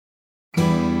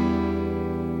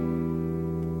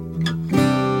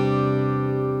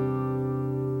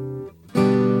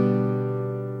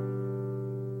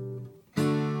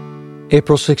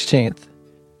April 16th,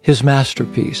 His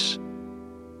masterpiece.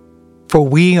 For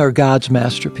we are God's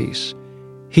masterpiece.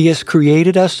 He has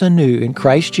created us anew in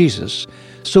Christ Jesus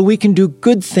so we can do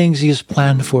good things He has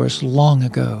planned for us long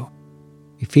ago.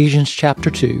 Ephesians chapter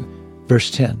 2,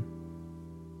 verse 10.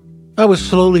 I was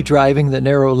slowly driving the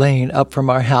narrow lane up from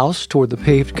our house toward the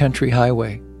paved country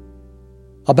highway.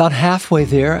 About halfway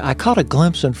there, I caught a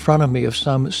glimpse in front of me of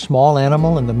some small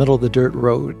animal in the middle of the dirt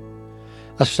road.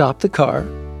 I stopped the car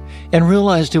and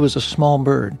realized it was a small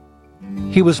bird.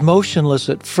 He was motionless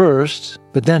at first,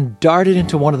 but then darted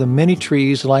into one of the many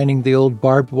trees lining the old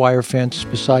barbed wire fence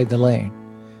beside the lane.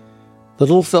 The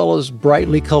little fellow's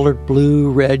brightly colored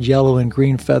blue, red, yellow, and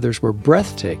green feathers were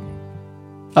breathtaking.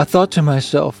 I thought to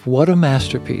myself, what a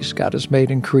masterpiece God has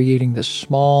made in creating this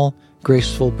small,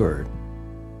 graceful bird.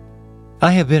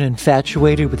 I have been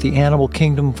infatuated with the animal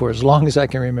kingdom for as long as I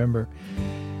can remember.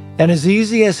 And as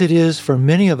easy as it is for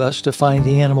many of us to find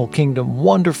the animal kingdom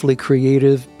wonderfully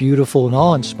creative, beautiful, and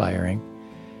awe-inspiring,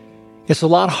 it's a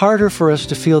lot harder for us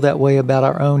to feel that way about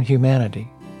our own humanity.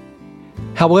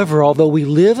 However, although we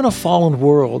live in a fallen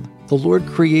world, the Lord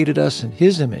created us in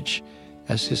His image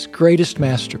as His greatest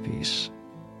masterpiece.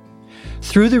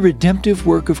 Through the redemptive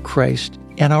work of Christ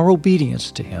and our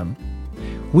obedience to Him,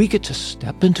 we get to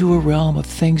step into a realm of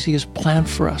things He has planned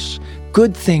for us,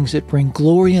 good things that bring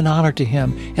glory and honor to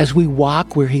Him as we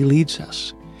walk where He leads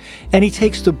us. And He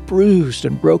takes the bruised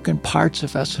and broken parts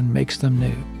of us and makes them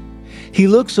new. He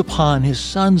looks upon His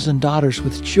sons and daughters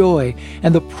with joy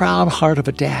and the proud heart of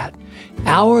a dad.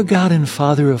 Our God and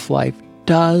Father of life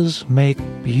does make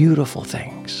beautiful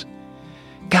things.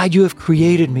 God, you have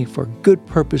created me for good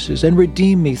purposes and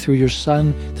redeemed me through your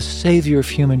Son, the Savior of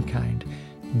humankind,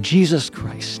 Jesus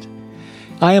Christ.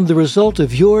 I am the result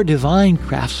of your divine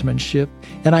craftsmanship,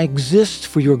 and I exist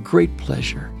for your great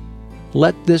pleasure.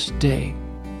 Let this day,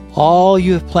 all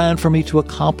you have planned for me to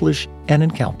accomplish and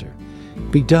encounter,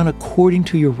 be done according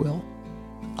to your will.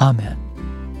 Amen.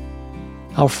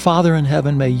 Our Father in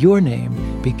heaven, may your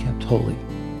name be kept holy.